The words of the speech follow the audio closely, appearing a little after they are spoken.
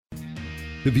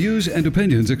The views and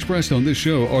opinions expressed on this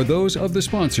show are those of the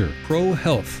sponsor,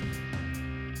 ProHealth.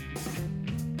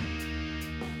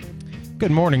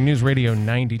 Good morning, News Radio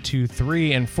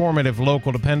 92.3, informative,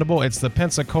 local, dependable. It's the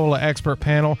Pensacola Expert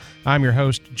Panel. I'm your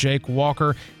host, Jake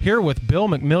Walker, here with Bill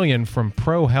McMillion from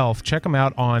ProHealth. Check them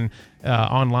out on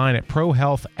online at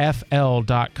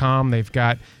prohealthfl.com. They've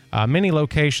got many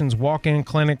locations, walk-in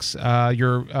clinics.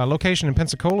 Your location in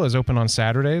Pensacola is open on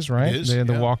Saturdays, right? It is,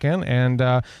 The walk-in,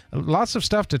 and lots of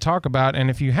stuff to talk about.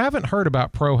 And if you haven't heard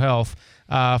about ProHealth,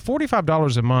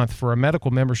 $45 a month for a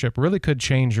medical membership really could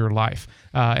change your life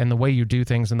and the way you do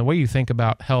things and the way you think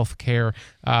about health care.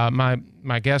 My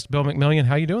guest, Bill McMillion,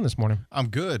 how you doing this morning? I'm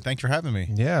good. Thanks for having me.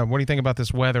 Yeah. What do you think about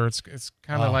this weather? It's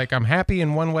kind of like I'm happy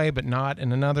in one way, but not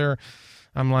in another.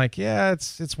 I'm like, yeah,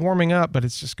 it's warming up, but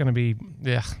it's just going to be,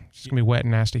 it's going to be wet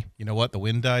and nasty. You know what? The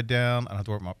wind died down. I don't have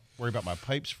to worry about my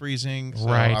pipes freezing. So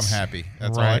Right. I'm happy.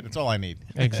 That's all I need.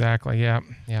 Exactly. Yeah.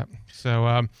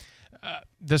 So,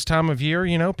 this time of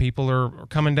year, people are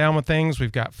coming down with things.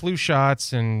 We've got flu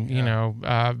shots and,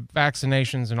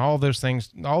 vaccinations and all those things,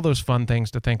 all those fun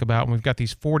things to think about. And we've got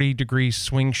these 40-degree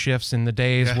swing shifts in the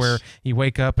days where you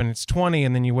wake up and it's 20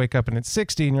 and then you wake up and it's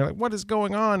 60 and you're like, what is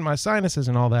going on? My sinuses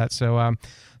and all that. So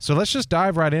let's just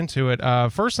dive right into it.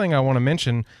 First thing I want to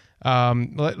mention,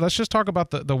 let's just talk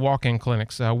about the walk-in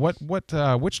clinics.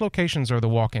 Which locations are the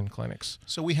walk-in clinics?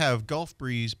 So we have Gulf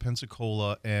Breeze,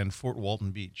 Pensacola, and Fort Walton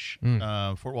Beach.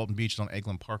 Fort Walton Beach is on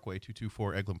Eglin Parkway,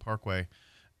 224 Eglin Parkway.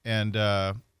 And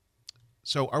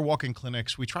so our walk-in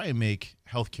clinics, we try and make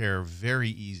healthcare very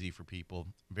easy for people,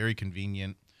 very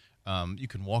convenient. You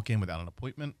can walk in without an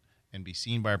appointment and be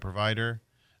seen by a provider.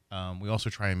 We also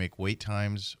try and make wait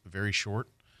times very short.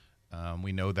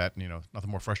 We know that, nothing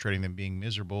more frustrating than being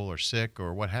miserable or sick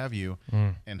or what have you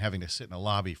and having to sit in a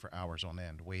lobby for hours on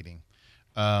end waiting.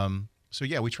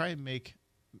 We try and make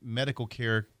medical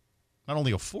care not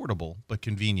only affordable, but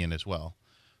convenient as well.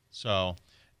 So,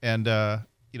 and,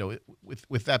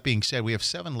 with that being said, we have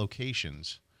 7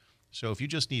 locations. So if you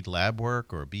just need lab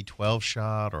work or a B12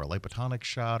 shot or a lipotonic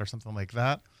shot or something like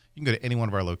that, you can go to any one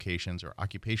of our locations, or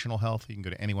occupational health, you can go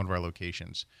to any one of our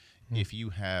locations. If you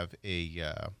have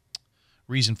a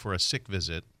reason for a sick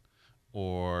visit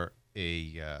or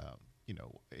a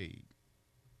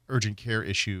urgent care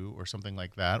issue or something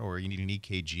like that, or you need an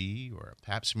EKG or a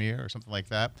pap smear or something like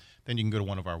that, then you can go to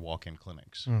one of our walk-in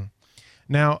clinics.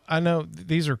 Now, I know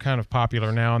these are kind of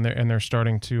popular now, and they're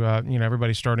starting to,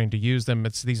 everybody's starting to use them.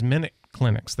 It's these minute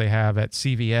clinics they have at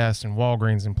CVS and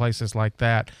Walgreens and places like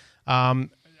that. I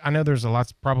know there's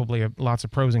probably lots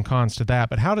of pros and cons to that,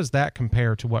 but how does that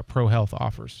compare to what ProHealth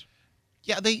offers?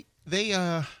 Yeah, they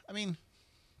are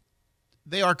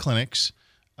clinics,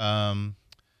 and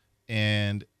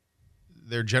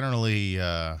they're generally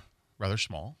rather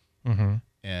small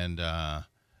and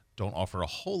don't offer a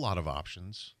whole lot of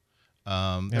options.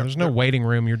 There's no waiting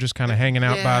room. You're just kind of hanging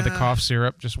out by the cough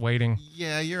syrup, just waiting.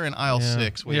 Yeah, you're in aisle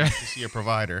 6 waiting to see a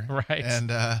provider. Right.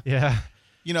 And,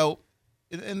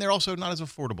 and they're also not as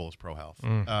affordable as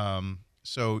ProHealth.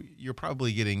 So you're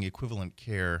probably getting equivalent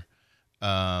care,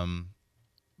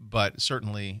 but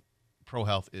certainly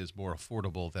ProHealth is more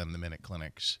affordable than the minute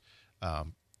clinics.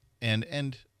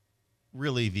 And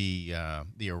really the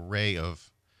array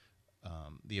of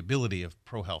the ability of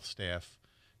ProHealth staff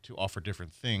to offer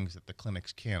different things that the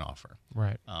clinics can offer,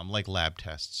 right? Like lab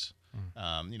tests.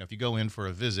 If you go in for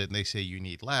a visit and they say you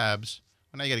need labs,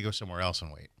 well, now you got to go somewhere else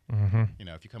and wait.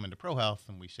 If you come into ProHealth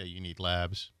and we say you need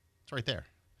labs, it's right there.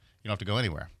 You don't have to go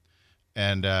anywhere.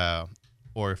 And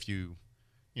or if you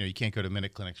can't go to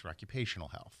minute clinics for occupational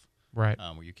health, right?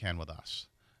 Where you can with us.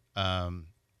 And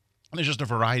there's just a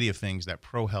variety of things that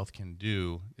ProHealth can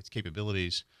do, its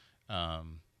capabilities,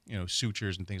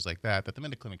 sutures and things like that the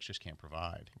minute clinics just can't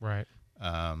provide. Right.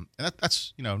 And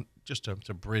that's just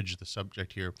to bridge the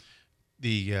subject here,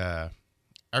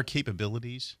 our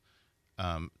capabilities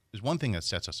is one thing that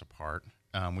sets us apart.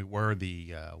 We were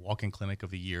the walk-in clinic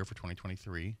of the year for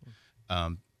 2023,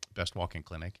 best walk-in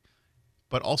clinic.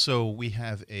 But also we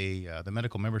have the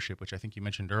medical membership, which I think you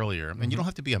mentioned earlier. And you don't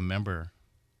have to be a member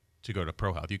to go to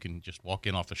ProHealth. You can just walk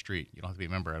in off the street. You don't have to be a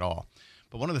member at all.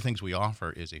 But one of the things we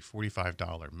offer is a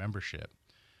 $45 membership,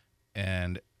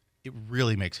 and it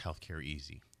really makes healthcare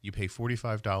easy. You pay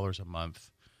 $45 a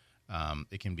month.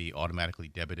 It can be automatically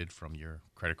debited from your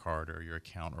credit card or your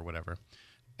account or whatever.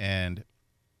 And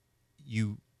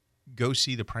you go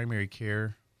see the primary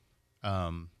care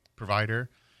provider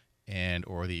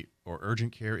or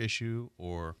urgent care issue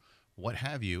or what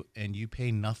have you, and you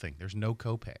pay nothing. There's no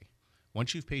copay.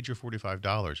 Once you've paid your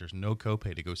 $45, there's no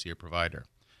copay to go see a provider.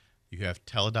 You have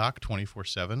Teladoc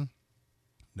 24/7,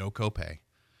 no copay.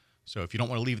 So if you don't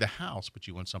want to leave the house, but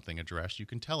you want something addressed, you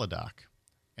can Teladoc,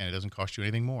 and it doesn't cost you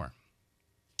anything more.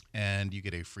 And you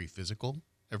get a free physical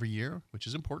every year, which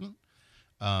is important.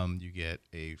 You get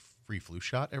a free flu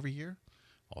shot every year,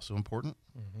 also important.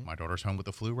 My daughter's home with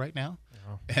the flu right now.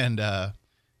 Oh. And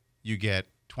you get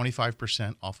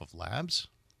 25% off of labs.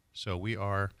 So we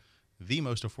are the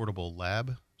most affordable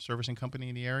lab servicing company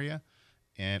in the area.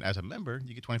 And as a member,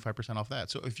 you get 25% off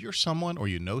that. So if you're someone or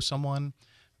you know someone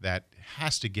that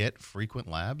has to get frequent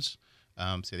labs,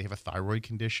 say they have a thyroid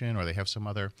condition or they have some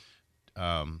other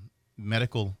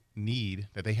medical need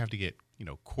that they have to get,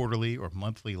 quarterly or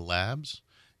monthly labs,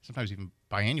 sometimes even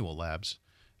biannual labs,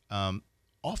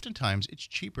 oftentimes it's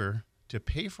cheaper to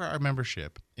pay for our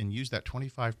membership and use that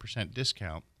 25%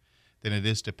 discount than it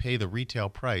is to pay the retail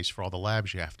price for all the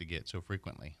labs you have to get so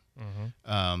frequently.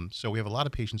 So we have a lot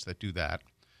of patients that do that.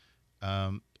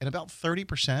 And about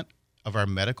 30% of our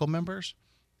medical members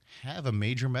have a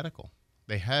major medical.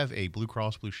 They have a Blue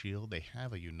Cross Blue Shield. They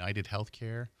have a United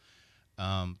Healthcare.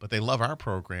 But they love our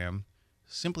program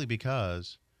simply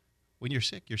because when you're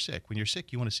sick, you're sick. When you're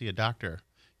sick, you want to see a doctor.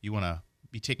 You want to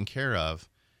be taken care of.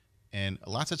 And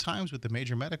lots of times with the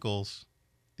major medicals,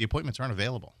 the appointments aren't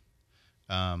available.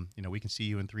 We can see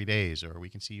you in 3 days, or we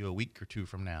can see you a week or two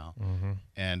from now.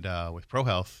 And with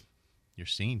ProHealth, you're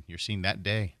seen that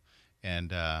day,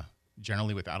 and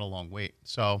generally without a long wait.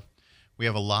 So we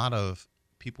have a lot of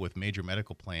people with major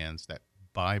medical plans that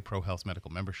buy ProHealth medical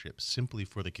membership simply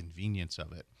for the convenience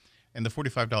of it. And the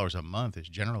 $45 a month is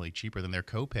generally cheaper than their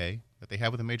copay that they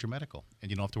have with a major medical.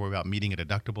 And you don't have to worry about meeting a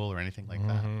deductible or anything like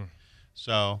that.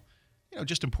 So,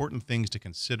 just important things to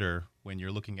consider when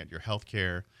you're looking at your health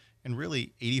care. And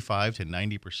really 85 to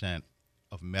 90%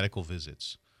 of medical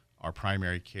visits are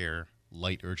primary care,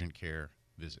 light urgent care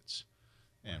visits.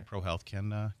 And ProHealth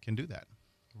can do that.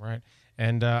 Right.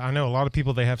 And I know a lot of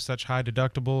people, they have such high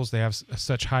deductibles, they have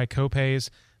such high copays,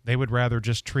 they would rather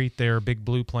just treat their Big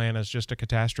Blue plan as just a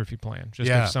catastrophe plan, just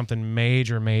if something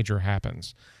major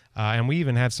happens. And we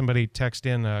even had somebody text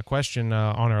in a question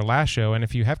on our last show, and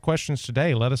if you have questions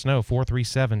today, let us know,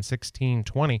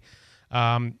 437-1620.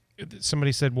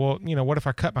 Somebody said, well, what if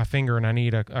I cut my finger and I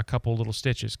need a couple little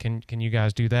stitches? Can you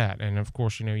guys do that? And of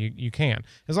course, you can,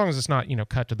 as long as it's not,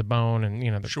 cut to the bone and,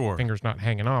 the finger's not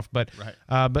hanging off. But,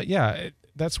 but yeah,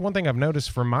 that's one thing I've noticed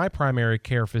for my primary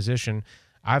care physician.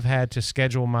 I've had to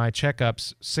schedule my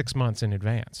checkups 6 months in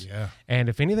advance. Yeah. And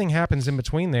if anything happens in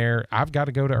between there, I've got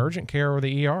to go to urgent care or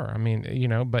the ER. I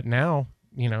mean, but now,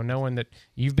 knowing that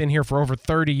you've been here for over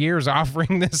 30 years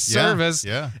offering this service,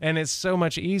 and it's so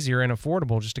much easier and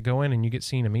affordable just to go in and you get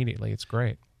seen immediately. It's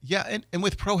great. Yeah, and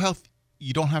with ProHealth,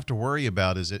 you don't have to worry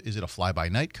about, is it a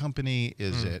fly-by-night company?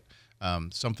 Is it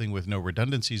something with no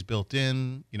redundancies built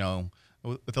in?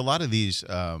 With a lot of these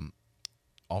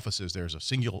offices, there's a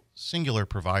singular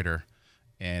provider,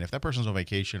 and if that person's on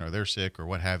vacation or they're sick or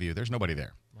what have you, there's nobody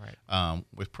there. Right.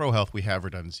 With ProHealth, we have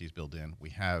redundancies built in.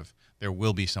 There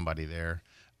will be somebody there,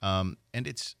 and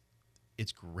it's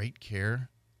great care,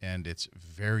 and it's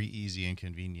very easy and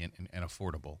convenient and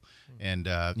affordable. And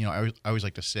I always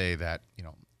like to say that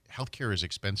healthcare is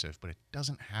expensive, but it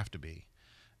doesn't have to be,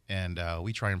 and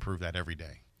we try and prove that every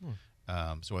day.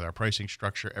 So with our pricing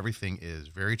structure, everything is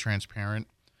very transparent.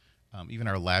 Even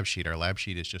our lab sheet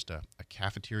is just a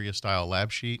cafeteria-style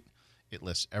lab sheet. It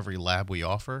lists every lab we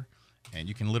offer, and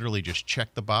you can literally just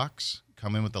check the box,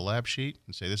 come in with the lab sheet,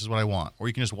 and say, this is what I want. Or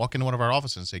you can just walk into one of our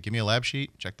offices and say, give me a lab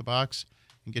sheet, check the box,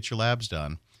 and get your labs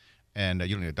done. And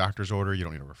you don't need a doctor's order. You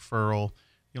don't need a referral.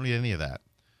 You don't need any of that.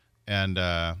 And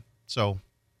so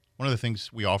one of the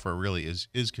things we offer really is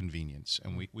convenience,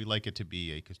 and we like it to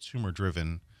be a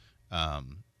consumer-driven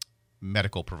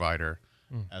medical provider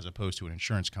as opposed to an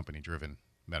insurance company-driven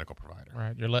medical provider.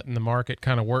 Right. You're letting the market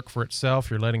kind of work for itself.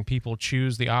 You're letting people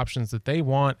choose the options that they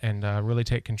want and really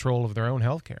take control of their own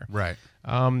health care. Right.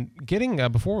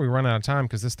 Before we run out of time,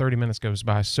 because this 30 minutes goes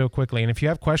by so quickly, and if you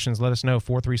have questions, let us know,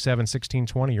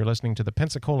 437-1620. You're listening to the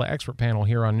Pensacola Expert Panel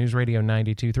here on News Radio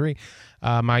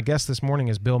 92.3. My guest this morning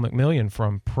is Bill McMillion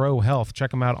from ProHealth.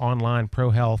 Check him out online,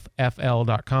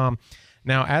 prohealthfl.com.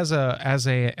 Now, as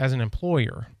an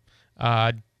employer,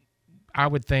 I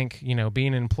would think,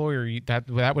 being an employer,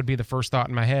 that would be the first thought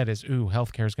in my head is,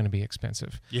 healthcare is going to be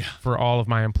expensive for all of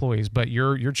my employees. But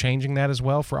you're changing that as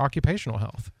well for occupational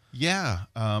health. Yeah.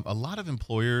 A lot of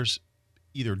employers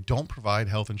either don't provide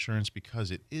health insurance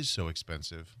because it is so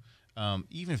expensive.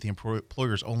 Even if the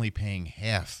employer is only paying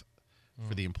half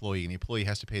for the employee and the employee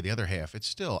has to pay the other half, it's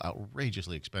still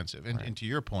outrageously expensive. And, and to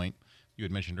your point, you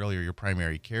had mentioned earlier your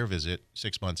primary care visit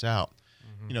 6 months out.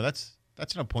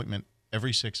 That's an appointment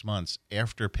every 6 months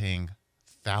after paying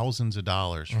thousands of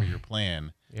dollars for your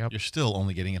plan. Yep. You're still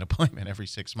only getting an appointment every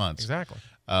 6 months. Exactly.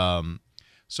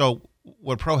 So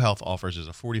what ProHealth offers is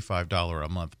a $45 a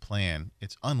month plan.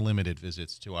 It's unlimited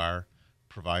visits to our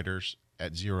providers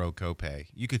at zero copay.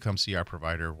 You could come see our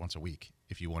provider once a week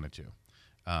if you wanted to.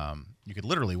 You could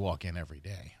literally walk in every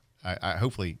day. I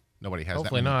hopefully nobody has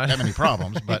that many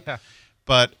problems, but Yeah.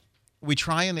 but we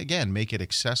try and again make it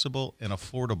accessible and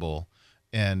affordable.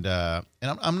 And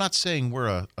I'm not saying we're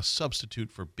a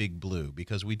substitute for Big Blue,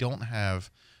 because we don't have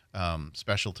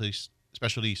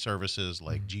specialty services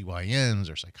like GYNs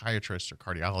or psychiatrists or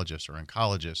cardiologists or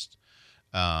oncologists.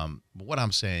 But what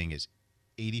I'm saying is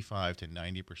 85 to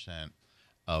 90%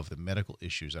 of the medical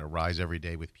issues that arise every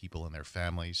day with people and their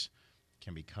families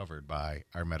can be covered by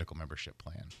our medical membership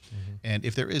plan. And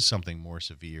if there is something more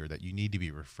severe that you need to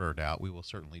be referred out, we will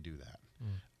certainly do that.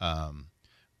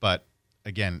 But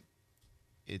again,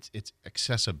 it's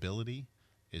accessibility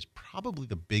is probably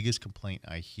the biggest complaint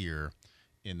I hear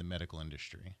in the medical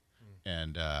industry.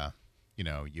 And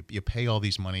you pay all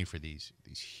these money for these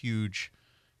huge,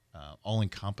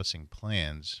 all-encompassing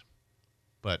plans,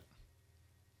 but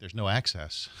there's no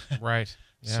access. Right.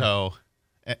 Yeah. So,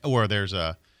 or there's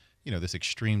this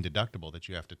extreme deductible that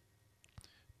you have to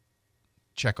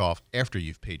check off after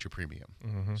you've paid your premium.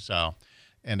 So,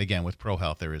 and again, with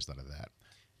ProHealth, there is none of that.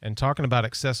 And talking about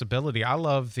accessibility, I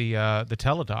love the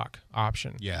Teladoc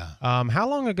option. Yeah. How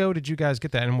long ago did you guys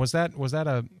get that? And was that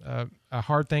a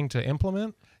hard thing to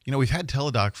implement? We've had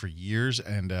Teladoc for years,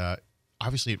 and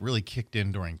obviously it really kicked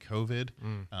in during COVID.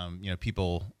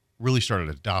 People really started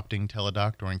adopting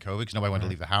Teladoc during COVID because nobody wanted to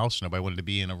leave the house. Nobody wanted to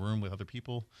be in a room with other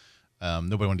people.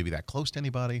 Nobody wanted to be that close to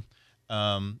anybody.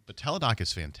 But Teladoc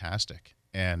is fantastic.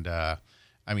 And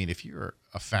if you're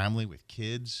a family with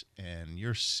kids and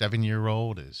your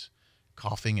 7-year-old is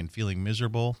coughing and feeling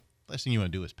miserable, the last thing you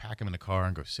want to do is pack them in a car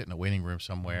and go sit in a waiting room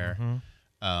somewhere.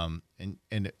 And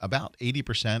about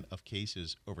 80% of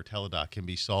cases over Teladoc can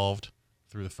be solved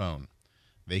through the phone.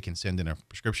 They can send in a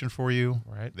prescription for you.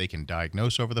 Right. They can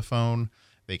diagnose over the phone.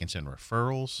 They can send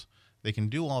referrals. They can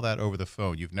do all that over the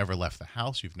phone. You've never left the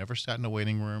house. You've never sat in a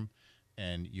waiting room.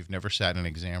 And you've never sat in an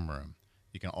exam room.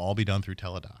 You can all be done through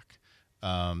Teladoc.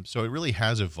 So it really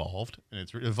has evolved, and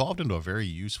it's evolved into a very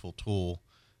useful tool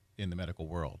in the medical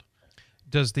world.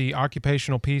 Does the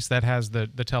occupational piece that has the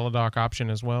Teladoc option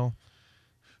as well?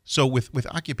 So with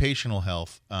occupational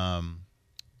health,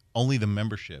 only the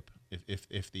membership,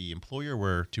 if the employer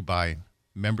were to buy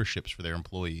memberships for their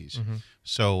employees.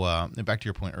 So and back to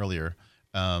your point earlier,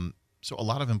 so a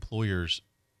lot of employers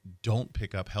don't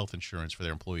pick up health insurance for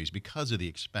their employees because of the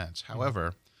expense.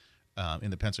 However,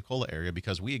 in the Pensacola area,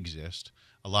 because we exist,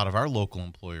 a lot of our local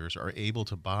employers are able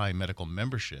to buy medical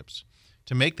memberships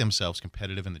to make themselves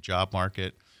competitive in the job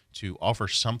market, to offer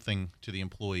something to the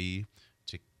employee,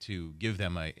 to give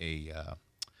them a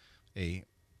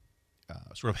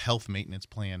sort of health maintenance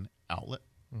plan outlet,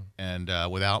 and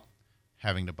without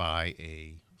having to buy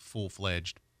a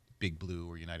full-fledged Big Blue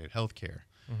or United Healthcare.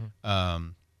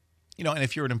 And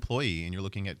if you're an employee and you're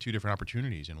looking at two different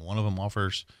opportunities, and one of them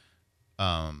offers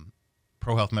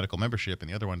ProHealth medical membership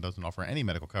and the other one doesn't offer any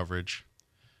medical coverage,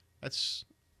 that's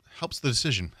helps the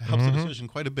decision. It helps the decision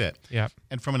quite a bit. Yeah.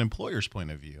 And from an employer's point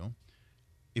of view,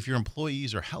 if your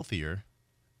employees are healthier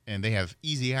and they have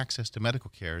easy access to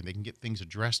medical care and they can get things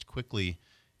addressed quickly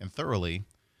and thoroughly,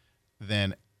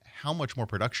 then how much more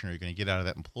production are you going to get out of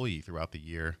that employee throughout the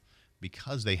year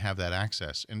because they have that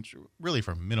access, and really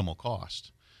for minimal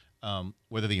cost?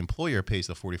 Whether the employer pays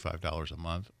the $45 a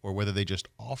month or whether they just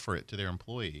offer it to their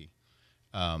employee,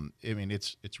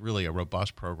 it's really a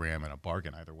robust program and a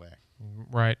bargain either way.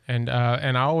 Right. And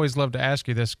I always love to ask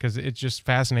you this because it just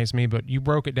fascinates me, but you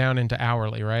broke it down into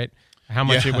hourly, right? How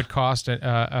much it would cost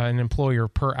an employer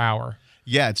per hour.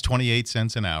 Yeah, it's 28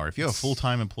 cents an hour. If you have a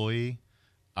full-time employee,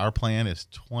 our plan is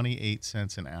 28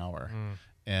 cents an hour.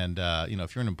 And,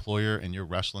 if you're an employer and you're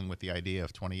wrestling with the idea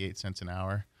of 28 cents an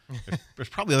hour, there's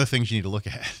probably other things you need to look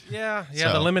at. Yeah.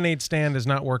 The lemonade stand is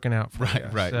not working out for you.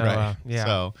 Right.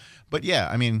 So, but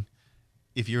yeah,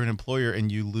 if you're an employer and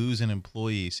you lose an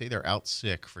employee, say they're out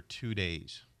sick for 2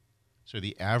 days. So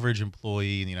the average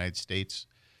employee in the United States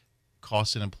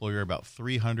costs an employer about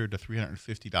 $300 to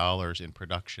 $350 in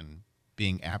production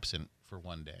being absent for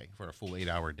 1 day, for a full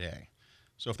 8-hour day.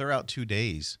 So if they're out 2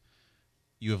 days,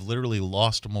 you have literally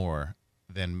lost more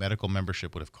than medical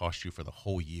membership would have cost you for the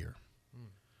whole year.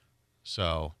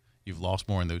 So you've lost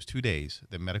more in those 2 days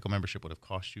than medical membership would have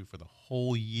cost you for the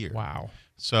whole year. Wow.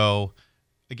 So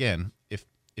again, if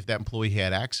that employee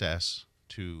had access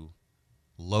to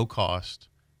low-cost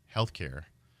health care,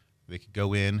 they could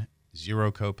go in,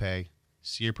 zero copay,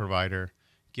 see a provider,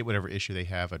 get whatever issue they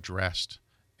have addressed,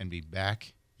 and be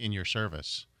back in your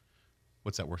service,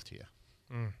 what's that worth to you?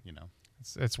 You know,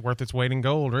 It's worth its weight in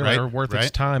gold, really, Right, or worth its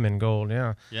right. time in gold.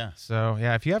 Yeah. Yeah. So,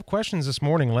 yeah, if you have questions this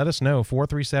morning, let us know.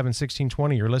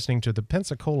 437-1620. You're listening to the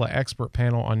Pensacola Expert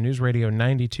Panel on News Radio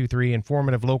 92.3,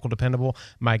 informative, local, dependable.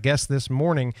 My guest this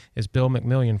morning is Bill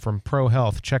McMillion from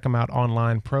ProHealth. Check him out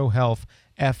online,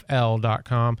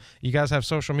 ProHealthFL.com. You guys have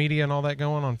social media and all that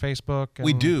going on Facebook?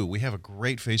 We do. We have a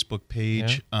great Facebook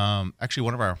page. Actually,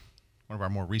 one of our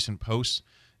more recent posts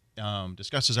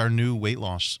discusses our new weight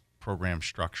loss program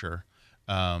structure.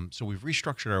 So we've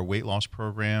restructured our weight loss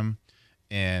program,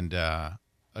 and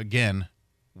again,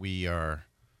 we are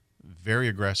very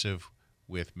aggressive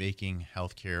with making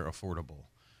healthcare affordable.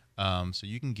 So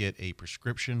you can get a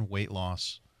prescription weight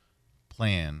loss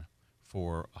plan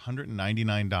for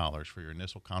 $199 for your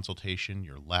initial consultation,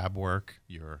 your lab work,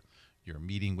 your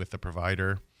meeting with the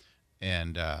provider,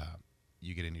 and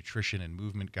you get a nutrition and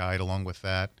movement guide along with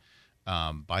that.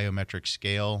 Biometric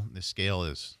scale. This scale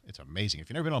it's amazing. If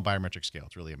you've never been on a biometric scale,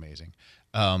 it's really amazing.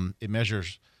 It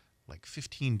measures like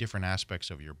 15 different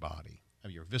aspects of your body, of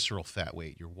your visceral fat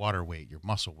weight, your water weight, your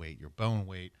muscle weight, your bone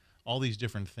weight, all these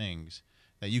different things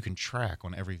that you can track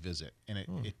on every visit. And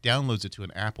it downloads it to an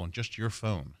app on just your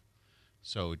phone.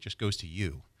 So it just goes to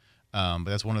you. But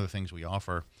that's one of the things we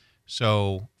offer.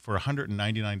 So for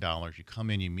 $199, you come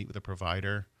in, you meet with a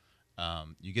provider,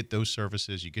 you get those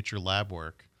services, you get your lab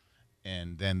work,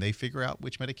 and then they figure out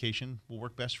which medication will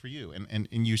work best for you. And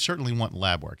you certainly want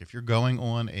lab work. If you're going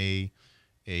on a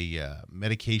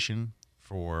medication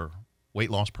for weight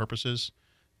loss purposes,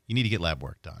 you need to get lab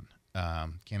work done.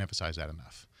 Can't emphasize that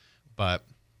enough. But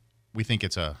we think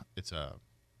it's a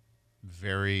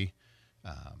very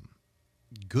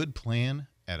good plan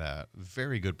at a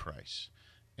very good price.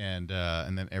 And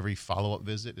then every follow-up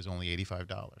visit is only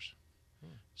 $85.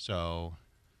 So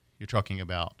you're talking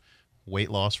about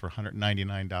weight loss for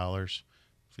 $199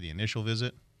 for the initial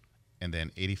visit, and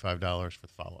then $85 for the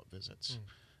follow-up visits.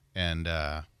 And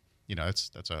I've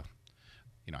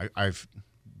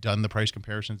done the price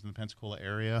comparisons in the Pensacola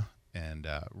area, and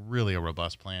really a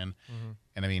robust plan.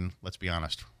 And I mean, let's be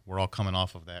honest, we're all coming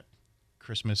off of that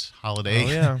Christmas holiday. Oh,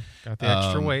 yeah. Got the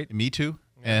extra weight. Me too.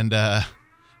 Yeah. And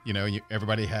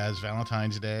everybody has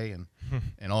Valentine's Day and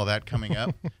all that coming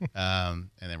up. And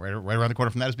then right around the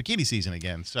corner from that is bikini season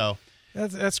again. So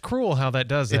That's cruel how that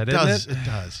does that, isn't it? It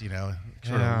does,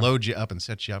 sort of load you up and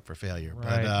set you up for failure.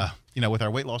 Right. But, with our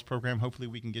weight loss program, hopefully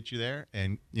we can get you there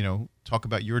and, talk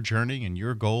about your journey and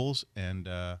your goals and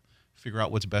figure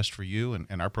out what's best for you.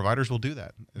 And our providers will do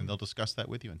that, and they'll discuss that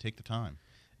with you and take the time.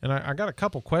 And I got a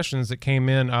couple questions that came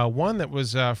in. One that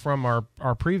was from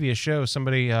our previous show.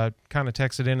 Somebody kind of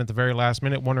texted in at the very last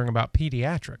minute wondering about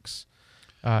pediatrics.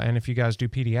 And if you guys do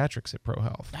pediatrics at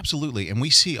ProHealth. Absolutely. And we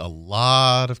see a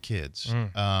lot of kids.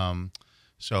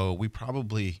 So we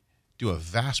probably do a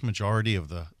vast majority of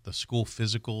the school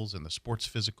physicals and the sports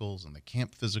physicals and the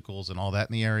camp physicals and all that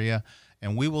in the area.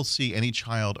 And we will see any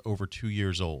child over 2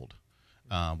 years old.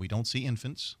 We don't see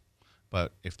infants,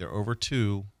 but if they're over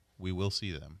 2, we will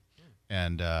see them.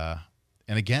 And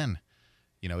again,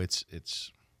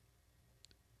 it's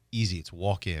easy. It's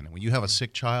walk in. And when you have a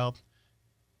sick child,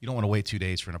 you don't want to wait 2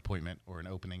 days for an appointment or an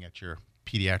opening at your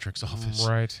pediatrics office.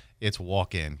 Right. It's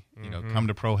walk in. Come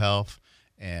to ProHealth,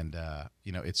 and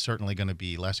it's certainly going to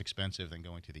be less expensive than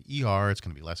going to the ER. It's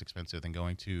going to be less expensive than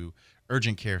going to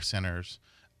urgent care centers,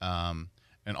 and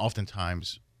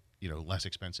oftentimes, less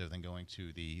expensive than going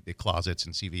to the closets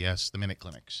and CVS, the minute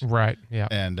clinics. Right. Yeah.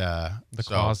 And the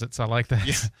closets, I like that.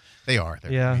 Yeah, they are.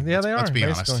 They are. Let's be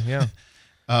honest. Yeah.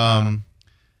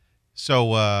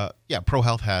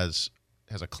 ProHealth has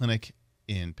a clinic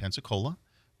in Pensacola,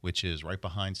 which is right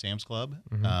behind Sam's Club.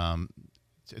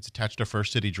 It's attached to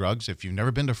First City Drugs. If you've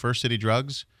never been to First City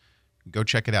Drugs, go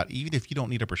check it out. Even if you don't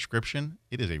need a prescription,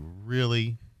 it is a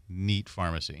really neat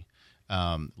pharmacy.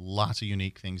 Lots of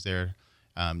unique things there.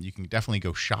 You can definitely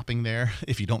go shopping there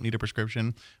if you don't need a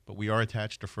prescription, but we are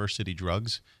attached to First City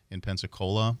Drugs in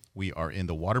Pensacola. We are in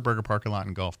the Whataburger parking lot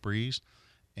in Gulf Breeze,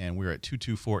 and we're at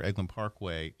 224 Eglin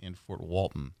Parkway in Fort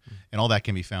Walton. And all that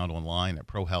can be found online at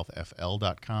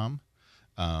ProHealthFL.com.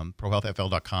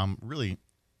 ProHealthFL.com, really,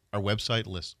 our website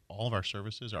lists all of our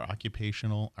services, our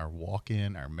occupational, our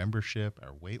walk-in, our membership,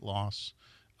 our weight loss,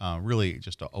 really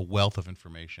just a wealth of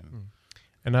information.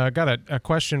 And I got a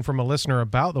question from a listener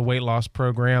about the weight loss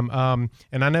program.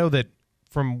 And I know that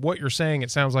from what you're saying,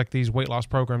 it sounds like these weight loss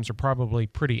programs are probably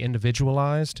pretty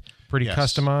individualized, pretty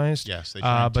customized. Yes, they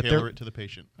try to tailor it to the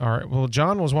patient. All right. Well,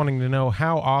 John was wanting to know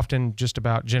how often, just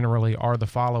about generally, are the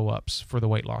follow-ups for the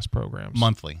weight loss programs?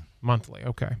 Monthly. Monthly,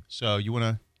 okay. So you want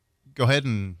to go ahead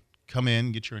and come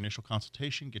in, get your initial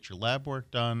consultation, get your lab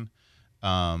work done,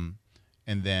 and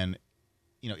then,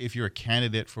 if you're a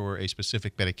candidate for a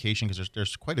specific medication, because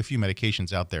there's quite a few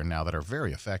medications out there now that are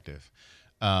very effective.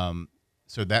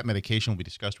 So that medication will be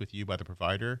discussed with you by the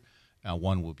provider.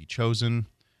 One will be chosen,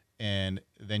 and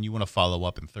then you want to follow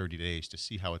up in 30 days to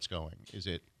see how it's going. Is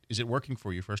it working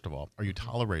for you, first of all? Are you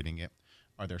tolerating it?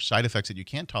 Are there side effects that you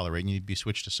can't tolerate and you need to be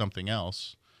switched to something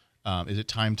else? Is it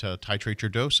time to titrate your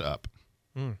dose up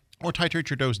or titrate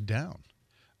your dose down?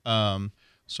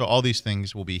 So all these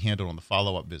things will be handled on the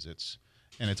follow-up visits,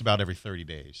 and it's about every 30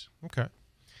 days. Okay.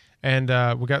 And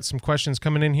we got some questions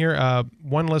coming in here.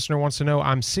 One listener wants to know,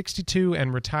 I'm 62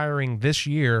 and retiring this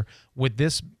year. Would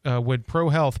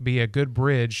ProHealth be a good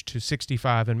bridge to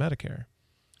 65 in Medicare?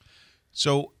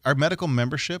 So our medical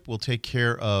membership will take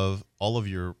care of all of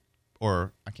your,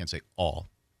 or I can't say all,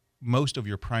 most of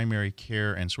your primary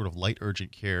care and sort of light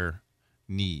urgent care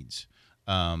needs.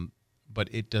 But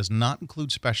it does not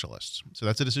include specialists. So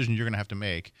that's a decision you're going to have to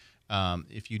make.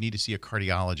 If you need to see a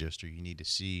cardiologist or you need to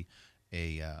see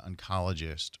a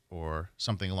oncologist or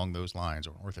something along those lines,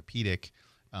 or orthopedic,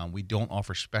 we don't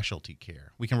offer specialty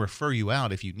care. We can refer you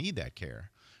out if you need that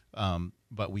care,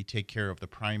 but we take care of the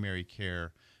primary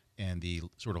care and the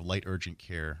sort of light urgent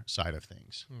care side of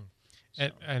things. So.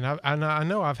 And I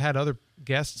know I've had other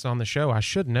guests on the show. I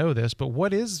should know this, but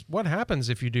what happens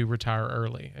if you do retire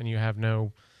early and you have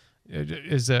no?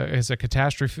 Is a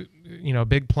catastrophe, a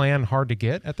big plan hard to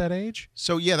get at that age?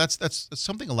 So yeah, that's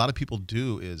something a lot of people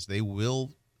do is they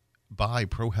will buy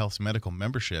ProHealth's medical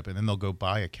membership and then they'll go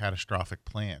buy a catastrophic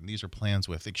plan. These are plans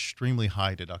with extremely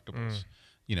high deductibles,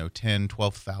 $10,000,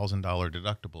 $12,000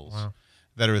 deductibles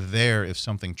that are there if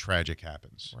something tragic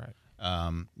happens. Right.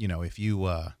 If you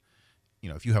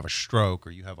have a stroke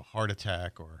or you have a heart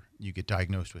attack or you get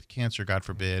diagnosed with cancer, God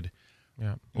forbid.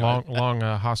 Yeah, long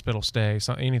hospital stay,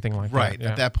 anything like that. Right. Yeah.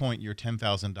 At that point, your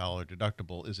 $10,000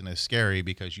 deductible isn't as scary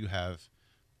because you have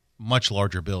much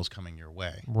larger bills coming your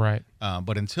way. Right.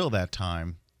 But until that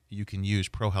time, you can use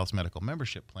ProHealth's medical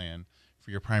membership plan for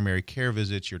your primary care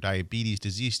visits, your diabetes,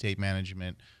 disease state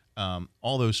management,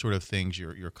 all those sort of things,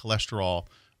 your cholesterol,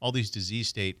 all these disease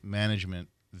state management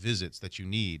visits that you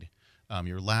need,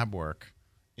 your lab work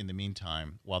in the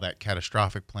meantime, while that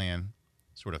catastrophic plan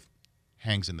sort of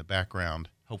hangs in the background,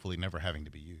 hopefully never having to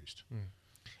be used.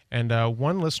 And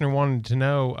one listener wanted to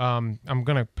know, I'm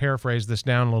going to paraphrase this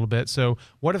down a little bit. So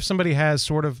what if somebody has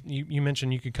sort of, you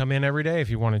mentioned you could come in every day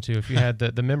if you wanted to, if you had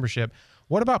the membership.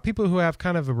 What about people who have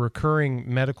kind of a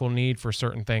recurring medical need for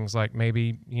certain things, like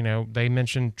maybe, they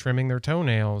mentioned trimming their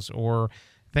toenails or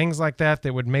things like that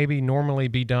would maybe normally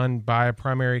be done by a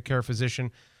primary care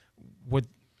physician?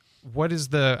 What is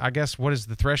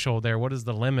the threshold there? What is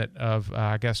the limit of,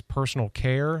 personal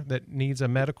care that needs a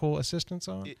medical assistance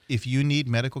on? If you need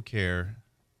medical care,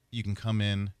 you can come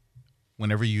in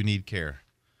whenever you need care.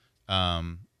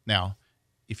 Now,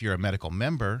 if you're a medical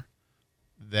member,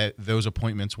 those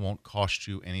appointments won't cost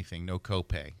you anything, no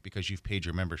copay, because you've paid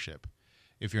your membership.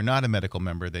 If you're not a medical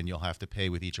member, then you'll have to pay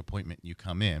with each appointment you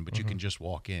come in, but you can just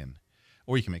walk in,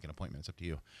 or you can make an appointment. It's up to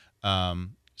you.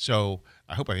 So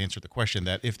I hope I answered the question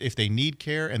that if they need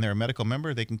care and they're a medical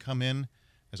member, they can come in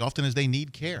as often as they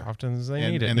need care. As often as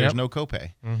they need it. And there's no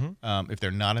copay. If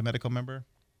they're not a medical member,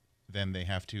 then they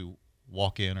have to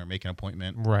walk in or make an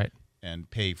appointment and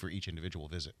pay for each individual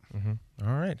visit.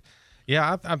 All right.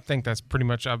 Yeah, I think that's pretty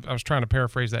much, I was trying to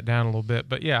paraphrase that down a little bit.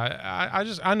 But yeah,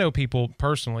 I know people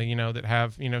personally, that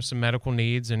have, some medical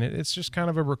needs, and it's just kind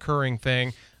of a recurring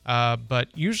thing. But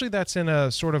usually that's in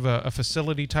a sort of a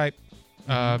facility type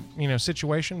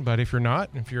situation. But if you're not,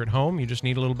 if you're at home, you just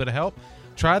need a little bit of help,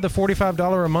 try the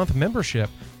 $45 a month membership,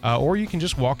 or you can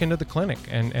just walk into the clinic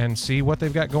and see what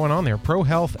they've got going on there.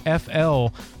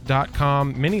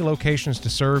 ProHealthFL.com, many locations to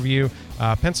serve you.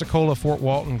 Pensacola, Fort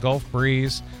Walton, Gulf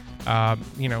Breeze.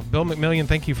 Bill McMillion,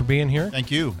 thank you for being here. Thank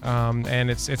you.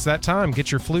 And it's that time.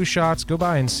 Get your flu shots. Go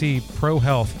by and see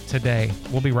ProHealth today.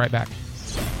 We'll be right back.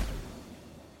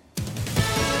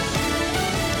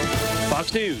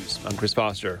 Fox News, I'm Chris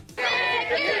Foster.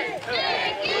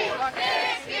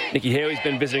 Nikki Haley's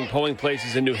been visiting polling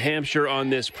places in New Hampshire on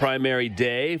this primary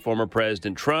day. Former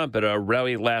President Trump at a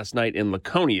rally last night in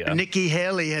Laconia. Nikki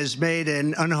Haley has made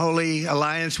an unholy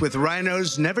alliance with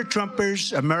rhinos, never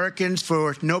Trumpers, Americans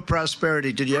for no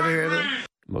prosperity. Did you ever hear that?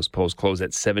 Most polls close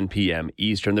at 7 p.m.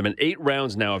 Eastern. There have been 8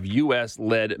 rounds now of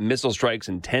U.S.-led missile strikes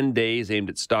in 10 days aimed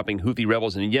at stopping Houthi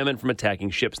rebels in Yemen from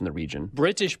attacking ships in the region.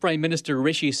 British Prime Minister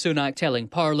Rishi Sunak telling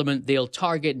Parliament they'll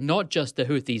target not just the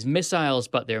Houthis' missiles,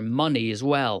 but their money as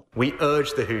well. We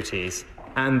urge the Houthis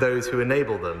and those who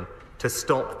enable them to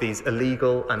stop these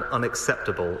illegal and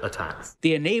unacceptable attacks.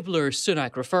 The enablers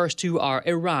Sunak refers to are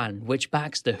Iran, which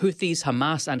backs the Houthis,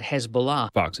 Hamas, and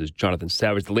Hezbollah. Fox's Jonathan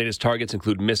Savage. The latest targets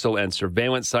include missile and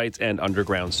surveillance sites and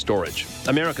underground storage.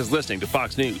 America's listening to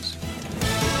Fox News.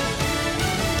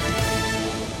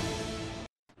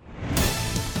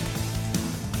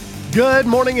 Good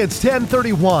morning. It's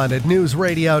 10:31 at News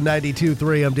Radio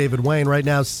 92.3. I'm David Wayne. Right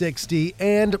now, 60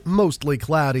 and mostly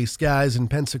cloudy skies in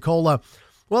Pensacola.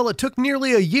 Well, it took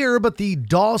nearly a year, but the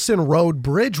Dawson Road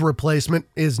Bridge replacement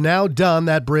is now done.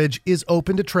 That bridge is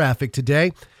open to traffic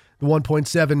today. The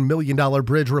 $1.7 million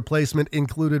bridge replacement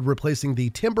included replacing the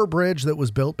timber bridge that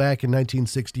was built back in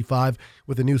 1965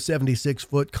 with a new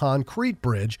 76-foot concrete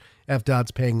bridge.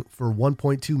 FDOT's paying for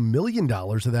 $1.2 million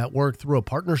of that work through a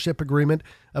partnership agreement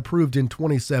approved in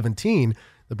 2017.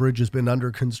 The bridge has been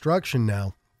under construction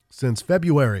now since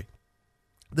February.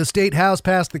 The State House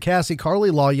passed the Cassie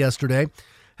Carley law yesterday.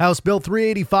 House Bill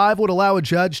 385 would allow a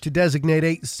judge to designate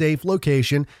a safe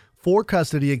location for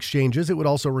custody exchanges. It would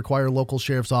also require local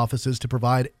sheriff's offices to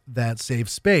provide that safe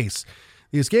space.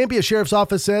 The Escambia Sheriff's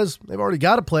Office says they've already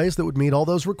got a place that would meet all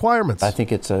those requirements. I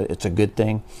think it's a good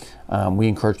thing. We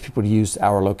encourage people to use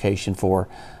our location for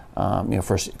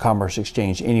commerce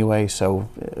exchange anyway, so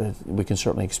we can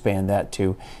certainly expand that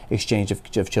to exchange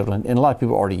of children. And a lot of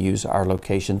people already use our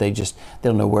location. They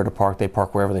don't know where to park. They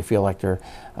park wherever they feel like they're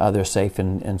safe,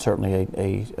 and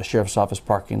certainly a sheriff's office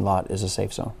parking lot is a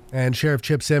safe zone. And Sheriff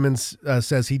Chip Simmons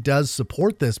says he does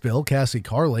support this bill. Cassie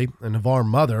Carley, a Navarre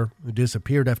mother who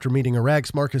disappeared after meeting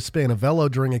Iraq's Marcus Spanavello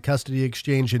during a custody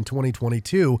exchange in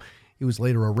 2022. He was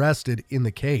later arrested in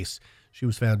the case. She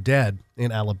was found dead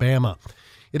in Alabama.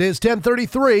 It is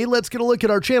 10:33. Let's get a look at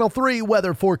our Channel 3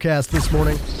 weather forecast this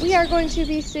morning. We are going to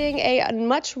be seeing a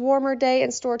much warmer day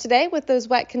in store today with those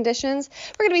wet conditions.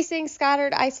 We're going to be seeing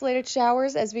scattered, isolated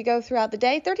showers as we go throughout the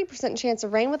day. 30% chance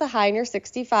of rain with a high near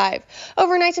 65.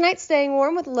 Overnight tonight, staying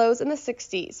warm with lows in the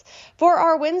 60s. For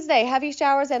our Wednesday, heavy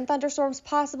showers and thunderstorms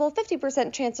possible.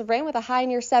 50% chance of rain with a high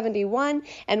near 71.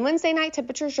 And Wednesday night,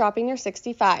 temperatures dropping near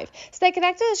 65. Stay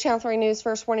connected to Channel 3 News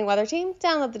First Warning Weather Team.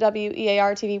 Download the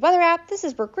WEAR TV weather app. This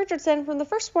is Brooke Richardson from the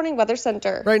First Warning Weather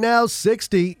Center. Right now,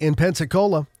 60 in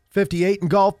Pensacola, 58 in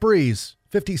Gulf Breeze,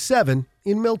 57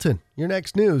 in Milton. Your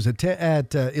next news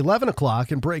at 11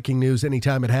 o'clock and breaking news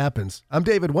anytime it happens. I'm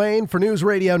David Wayne for News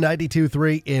Radio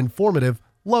 92.3, informative,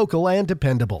 local, and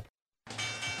dependable.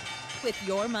 With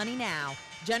your money now,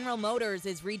 General Motors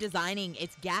is redesigning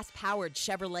its gas-powered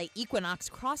Chevrolet Equinox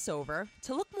crossover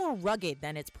to look more rugged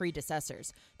than its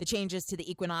predecessors. The changes to the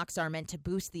Equinox are meant to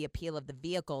boost the appeal of the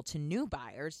vehicle to new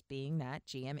buyers, being that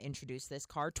GM introduced this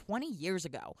car 20 years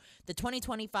ago. The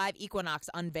 2025 Equinox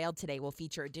unveiled today will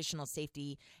feature additional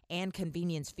safety and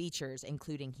convenience features,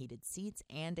 including heated seats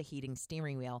and a heating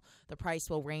steering wheel. The price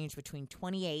will range between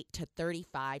 $28,000 to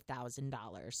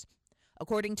 $35,000.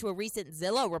 According to a recent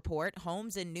Zillow report,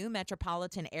 homes in new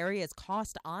metropolitan areas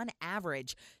cost on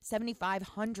average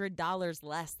 $7,500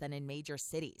 less than in major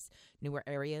cities. Newer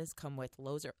areas come with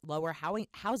lower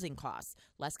housing costs,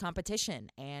 less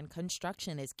competition, and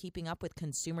construction is keeping up with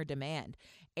consumer demand.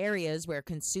 Areas where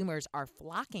consumers are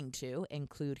flocking to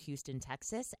include Houston,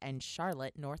 Texas, and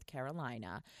Charlotte, North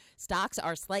Carolina. Stocks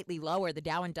are slightly lower. The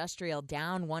Dow Industrial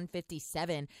down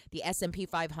 157, the S&P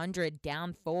 500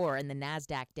 down 4, and the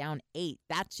NASDAQ down 8.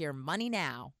 That's your money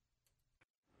now.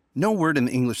 No word in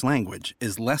the English language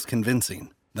is less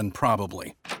convincing than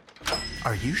probably.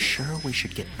 Are you sure we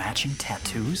should get matching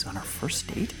tattoos on our first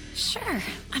date? Sure.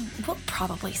 We'll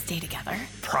probably stay together.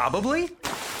 Probably?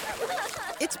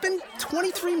 It's been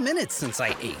 23 minutes since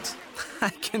I ate. I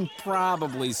can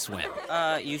probably swim.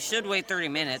 You should wait 30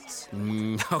 minutes.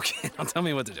 Okay, now tell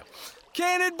me what to do.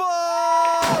 Cannonball!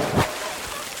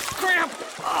 Cramp!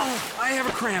 Oh, I have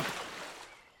a cramp.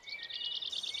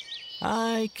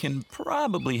 I can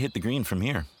probably hit the green from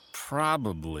here.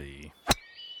 Probably.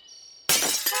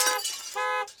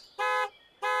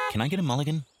 Can I get a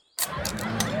mulligan?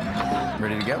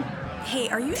 Ready to go? Hey,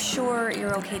 are you sure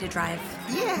you're okay to drive?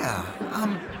 Yeah,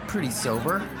 I'm pretty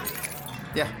sober.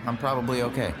 Yeah, I'm probably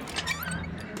okay.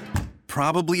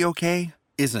 Probably okay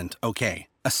isn't okay,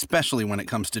 especially when it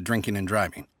comes to drinking and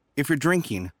driving. If you're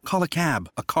drinking, call a cab,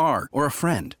 a car, or a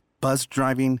friend. Buzzed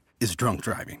driving is drunk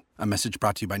driving. A message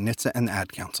brought to you by NHTSA and the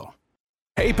Ad Council.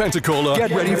 Hey Pensacola, get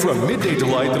ready for a midday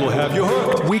delight that'll have you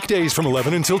hooked. Weekdays from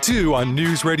 11 until 2 on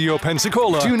News Radio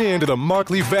Pensacola. Tune in to the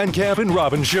Markley, Van Camp, and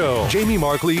Robbins Show. Jamie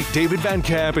Markley, David Van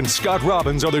Camp, and Scott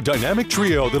Robbins are the dynamic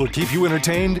trio that'll keep you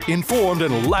entertained, informed,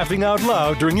 and laughing out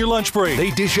loud during your lunch break.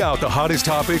 They dish out the hottest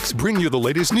topics, bring you the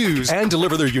latest news, and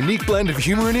deliver their unique blend of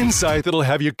humor and insight that'll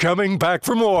have you coming back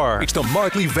for more. It's the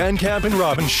Markley, Van Camp, and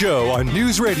Robbins Show on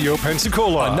News Radio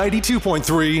Pensacola on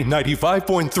 92.3,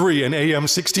 95.3, and AM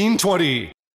 1620.